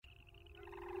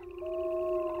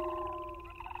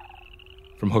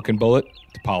From hook and bullet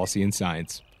to policy and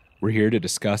science, we're here to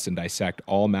discuss and dissect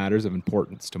all matters of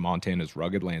importance to Montana's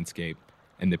rugged landscape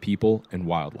and the people and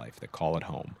wildlife that call it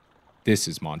home. This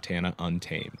is Montana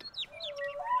Untamed.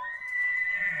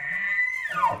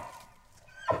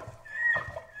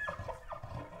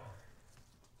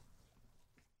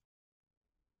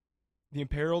 The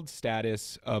imperiled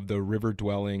status of the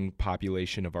river-dwelling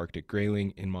population of Arctic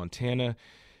Grayling in Montana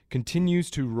continues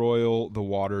to roil the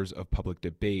waters of public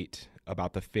debate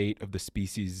about the fate of the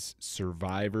species'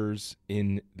 survivors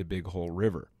in the Big Hole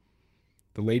River.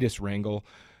 The latest wrangle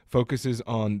focuses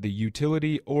on the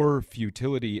utility or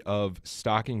futility of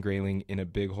stocking grayling in a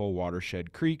Big Hole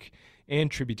watershed creek and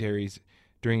tributaries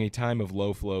during a time of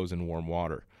low flows and warm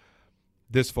water.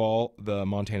 This fall, the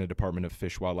Montana Department of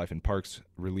Fish, Wildlife, and Parks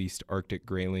released Arctic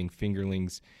grayling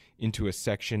fingerlings into a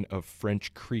section of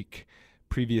French Creek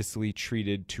previously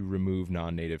treated to remove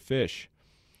non-native fish.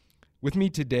 With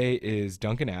me today is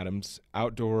Duncan Adams,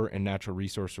 outdoor and natural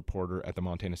resource reporter at the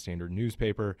Montana Standard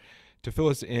newspaper, to fill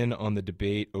us in on the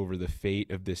debate over the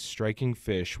fate of this striking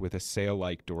fish with a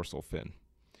sail-like dorsal fin.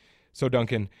 So,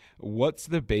 Duncan, what's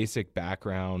the basic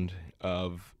background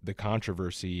of the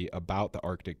controversy about the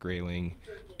Arctic grayling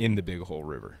in the Big Hole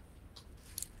River?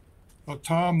 Well,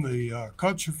 Tom, the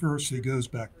controversy goes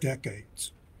back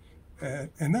decades.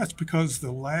 And that's because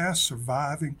the last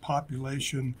surviving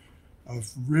population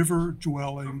of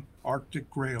river-dwelling Arctic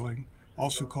grayling,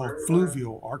 also called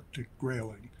fluvial Arctic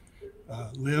grayling,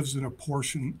 lives in a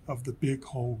portion of the Big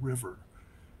Hole River.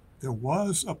 There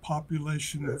was a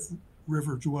population of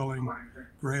river-dwelling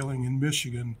grayling in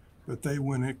Michigan, but they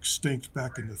went extinct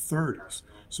back in the 30s.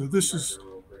 So this is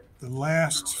the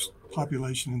last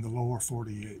population in the lower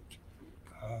 48.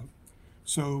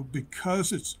 So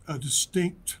because it's a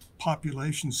distinct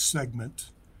population segment,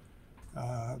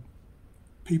 some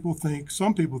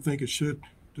people think it should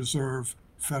deserve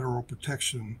federal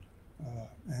protection,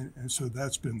 and so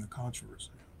that's been the controversy.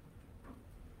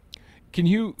 Can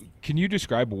you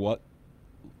describe what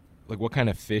kind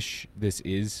of fish this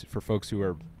is for folks who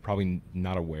are probably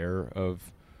not aware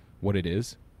of what it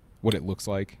is, what it looks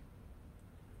like?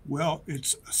 Well,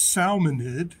 it's a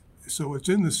salmonid, so it's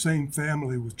in the same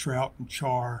family with trout and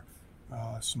char,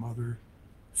 some other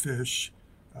fish.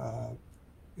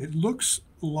 It looks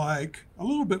like a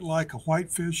little bit like a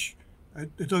whitefish.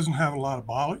 It doesn't have a lot of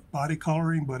body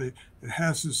coloring, but it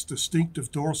has this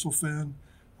distinctive dorsal fin,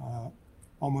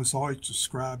 almost always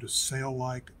described as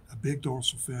sail-like, a big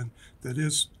dorsal fin that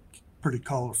is pretty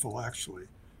colorful, actually.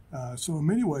 So in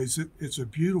many ways, it's a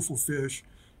beautiful fish.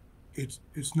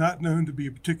 It's not known to be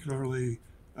a particularly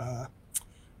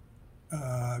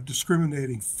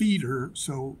discriminating feeder,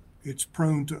 so it's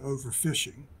prone to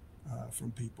overfishing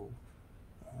from people.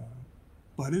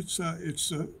 But it's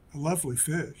a lovely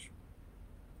fish.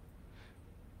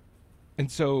 And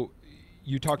so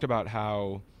you talked about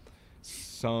how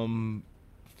some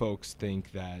folks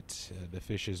think that the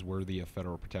fish is worthy of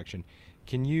federal protection.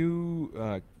 Can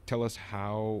you tell us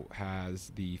how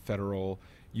has the federal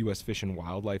U.S. Fish and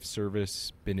Wildlife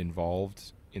Service been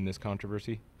involved in this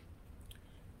controversy?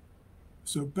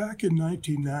 So back in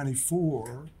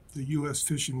 1994, the U.S.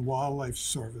 Fish and Wildlife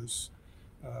Service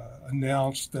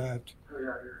announced that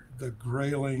the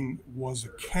grayling was a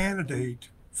candidate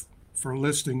for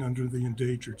listing under the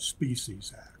Endangered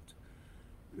Species Act.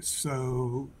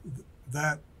 So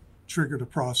that triggered a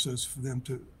process for them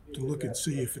to look and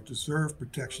see if it deserved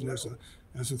protection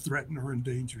as a threatened or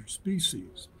endangered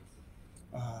species.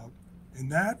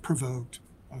 And that provoked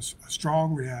a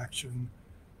strong reaction,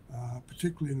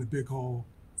 particularly in the Big Hole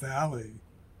Valley,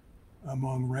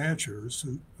 among ranchers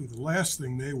who the last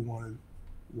thing they wanted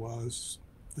was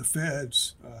the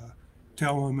feds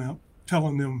telling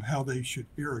them how they should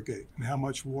irrigate and how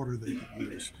much water they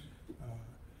could use.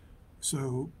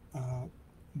 So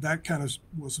that kind of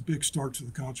was a big start to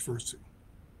the controversy.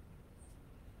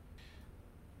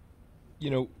 You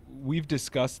know, we've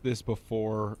discussed this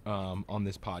before on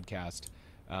this podcast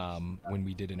when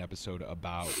we did an episode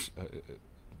about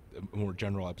a more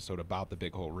general episode about the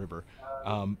Big Hole River.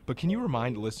 But can you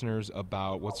remind listeners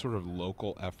about what sort of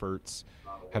local efforts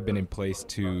have been in place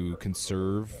to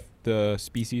conserve the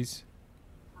species?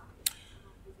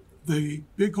 The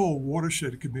Big Hole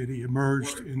Watershed Committee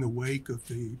emerged in the wake of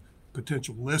the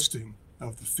potential listing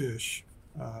of the fish.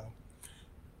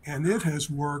 And it has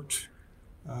worked,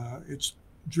 it's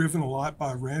driven a lot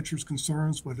by ranchers'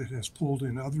 concerns, but it has pulled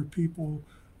in other people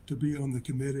to be on the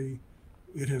committee.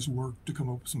 It has worked to come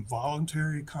up with some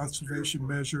voluntary conservation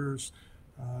measures.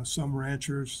 Some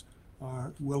ranchers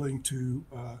are willing to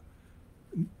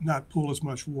not pull as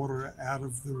much water out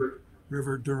of the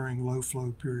river during low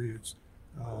flow periods.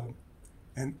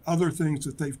 and other things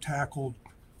that they've tackled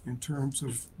in terms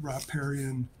of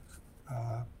riparian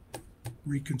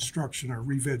reconstruction or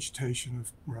revegetation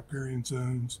of riparian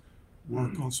zones,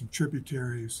 work on some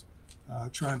tributaries,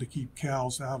 trying to keep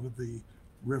cows out of the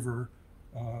river.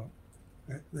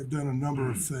 They've done a number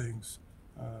of things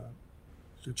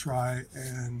to try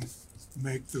and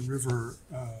make the river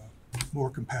more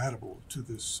compatible to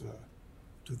this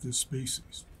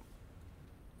species.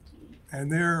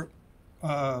 And there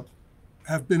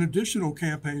have been additional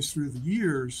campaigns through the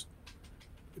years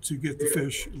to get the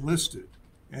fish listed.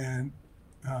 And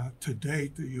to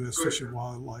date, the U.S. Fish and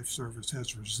Wildlife Service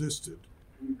has resisted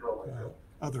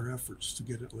other efforts to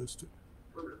get it listed.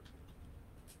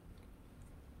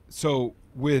 So,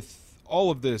 with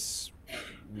all of this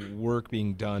work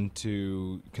being done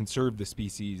to conserve the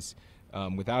species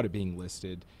without it being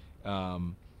listed,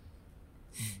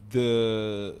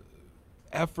 the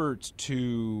effort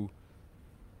to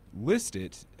list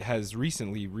it has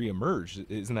recently reemerged.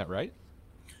 Isn't that right?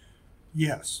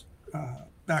 Yes.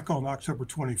 Back on October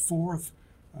 24th,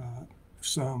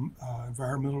 some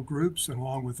environmental groups, and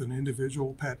along with an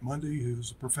individual, Pat Mundy,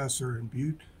 who's a professor in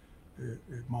Butte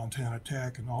at Montana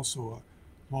Tech and also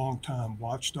a longtime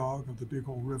watchdog of the Big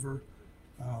Hole River,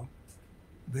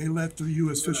 they let the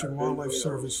U.S. Fish and Wildlife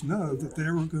Service know that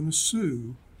they were going to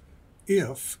sue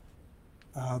if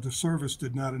the service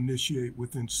did not initiate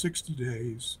within 60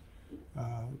 days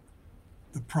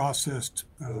the process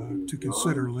to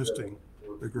consider listing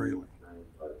the grayling.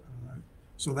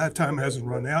 So that time hasn't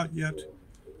run out yet.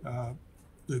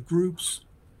 The groups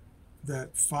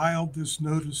that filed this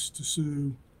notice to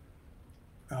sue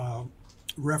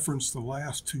reference the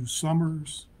last 2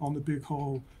 summers on the Big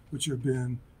Hole, which have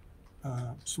been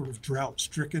sort of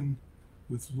drought-stricken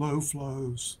with low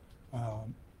flows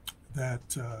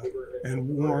and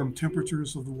warm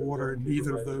temperatures of the water.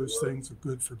 Neither of those things are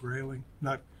good for grayling,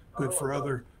 not good for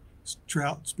other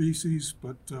trout species,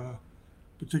 but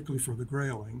particularly for the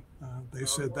grayling. They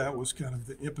said that was kind of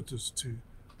the impetus to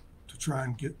try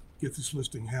and get this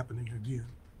listing happening again.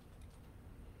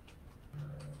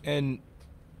 And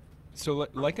so,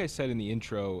 like I said in the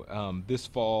intro, this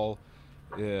fall,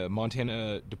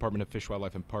 Montana Department of Fish,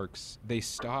 Wildlife, and Parks, they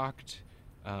stocked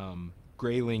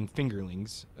grayling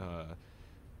fingerlings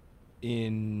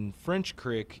in French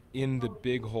Creek in the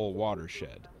Big Hole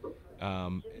watershed.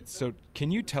 So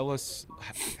can you tell us,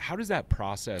 how does that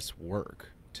process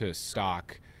work to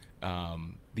stock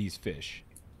these fish?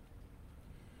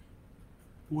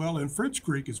 Well, in French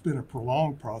Creek, it's been a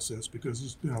prolonged process because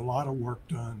there's been a lot of work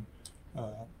done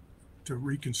to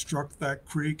reconstruct that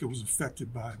creek. It was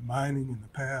affected by mining in the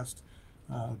past.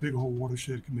 The Big Hole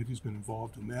Watershed Committee has been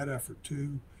involved in that effort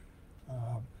too.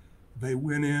 They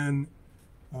went in,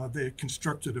 they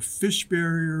constructed a fish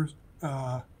barrier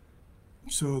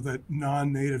so that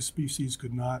non-native species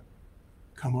could not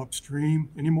come upstream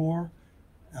anymore.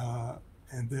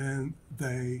 And then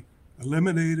they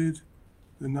eliminated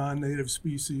the non-native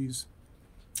species,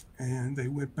 and they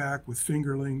went back with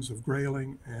fingerlings of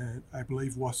grayling and I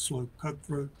believe West Slope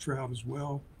cutthroat trout as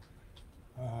well.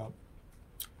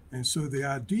 And so the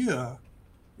idea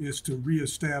is to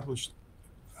reestablish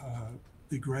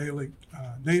the grayling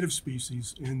native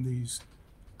species in these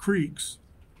creeks.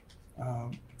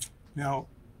 Now,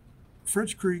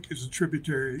 French Creek is a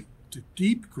tributary to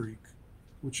Deep Creek,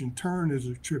 which in turn is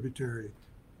a tributary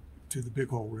to the Big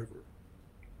Hole River.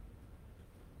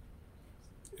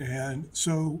 And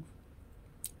so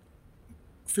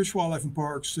Fish, Wildlife, and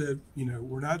Parks said,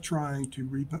 we're not trying to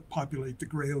repopulate the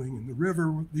grayling in the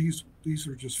river. These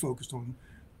are just focused on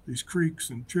these creeks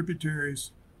and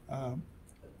tributaries.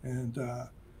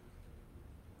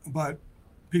 But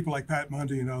people like Pat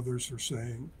Mundy and others are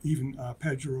saying, even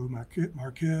Pedro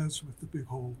Marquez with the Big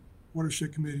Hole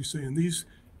Watershed Committee saying these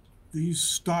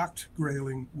stocked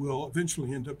grayling will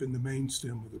eventually end up in the main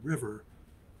stem of the river.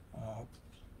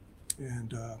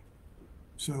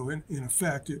 So in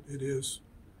effect, it is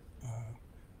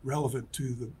relevant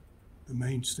to the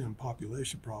main stem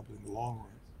population probably in the long run,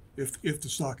 if the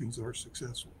stockings are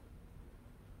successful.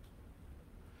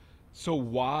 So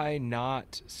why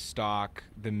not stock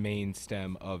the main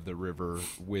stem of the river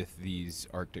with these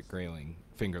Arctic grayling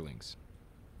fingerlings?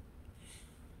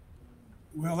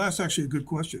 Well, that's actually a good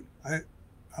question. I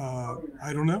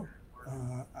don't know.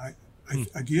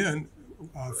 Again,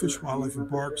 Fish, Wildlife, and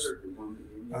Parks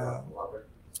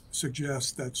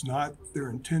suggest that's not their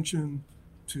intention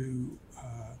to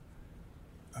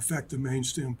affect the main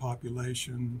stem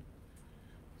population.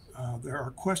 There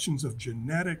are questions of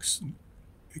genetics,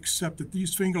 except that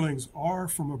these fingerlings are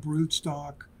from a brood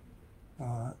stock,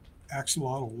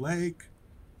 axolotl lake,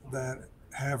 that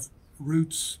have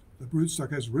roots the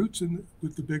broodstock has roots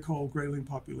with the big hole grayling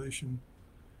population.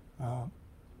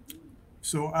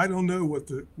 So I don't know what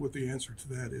the answer to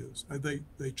that is.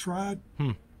 They tried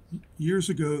years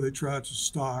ago. They tried to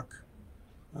stock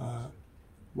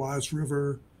Wise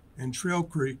River and Trail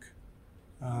Creek,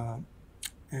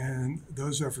 and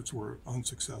those efforts were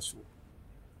unsuccessful.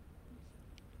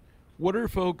 What are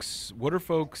folks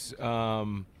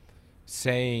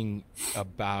saying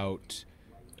about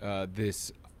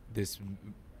this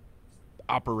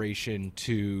operation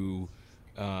to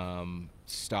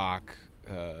stock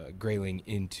grayling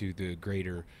into the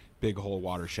greater Big Hole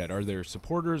watershed? Are there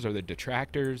supporters? Are there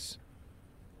detractors?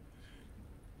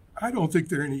 I don't think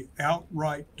there are any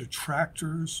outright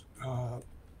detractors.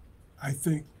 I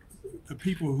think the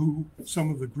people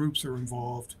some of the groups are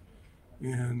involved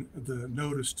in the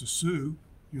notice to sue,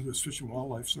 U.S. Fish and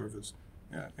Wildlife Service,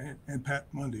 and Pat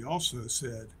Mundy also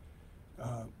said,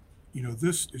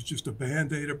 this is just a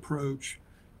Band-Aid approach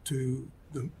to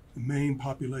the main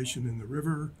population in the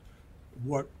river.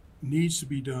 What needs to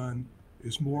be done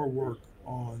is more work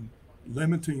on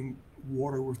limiting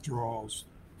water withdrawals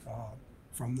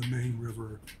from the main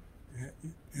river,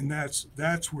 and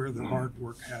that's where the hard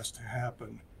work has to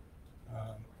happen.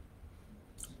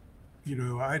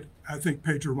 I think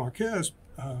Pedro Marquez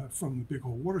from the Big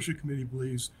Hole Watershed Committee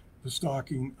believes the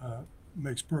stocking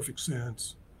makes perfect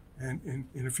sense, and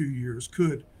in a few years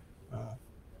could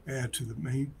add to the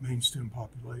main stem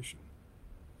population.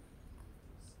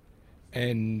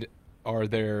 And are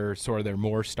there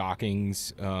more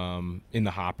stockings in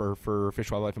the hopper for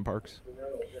Fish, Wildlife, and Parks?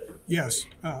 Yes.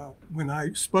 When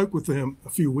I spoke with them a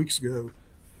few weeks ago,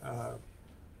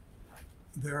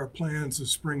 there are plans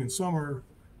this spring and summer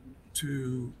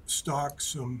to stock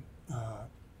some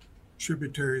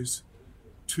tributaries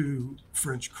to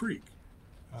French Creek,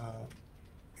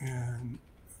 and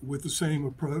with the same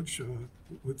approach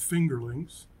with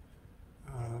fingerlings,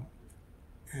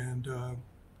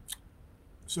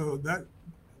 so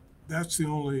that's the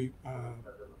only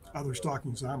other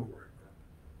stockings I'm aware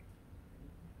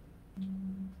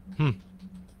of.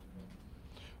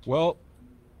 Well,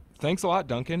 thanks a lot,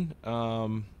 Duncan.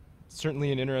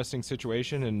 Certainly an interesting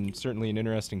situation and certainly an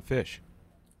interesting fish.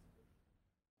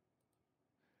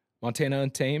 Montana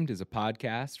Untamed is a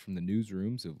podcast from the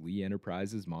newsrooms of Lee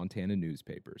Enterprises Montana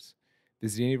newspapers.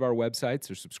 Visit any of our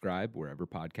websites or subscribe wherever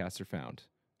podcasts are found.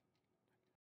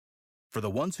 For the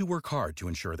ones who work hard to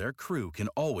ensure their crew can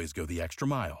always go the extra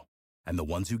mile, and the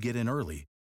ones who get in early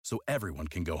so everyone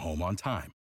can go home on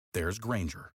time, there's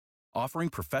Grainger, offering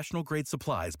professional-grade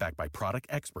supplies backed by product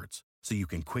experts so you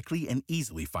can quickly and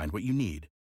easily find what you need.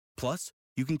 Plus,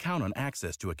 you can count on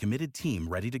access to a committed team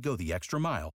ready to go the extra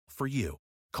mile for you.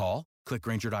 Call, click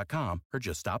Grainger.com, or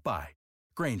just stop by.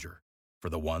 Grainger, for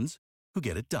the ones who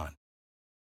get it done.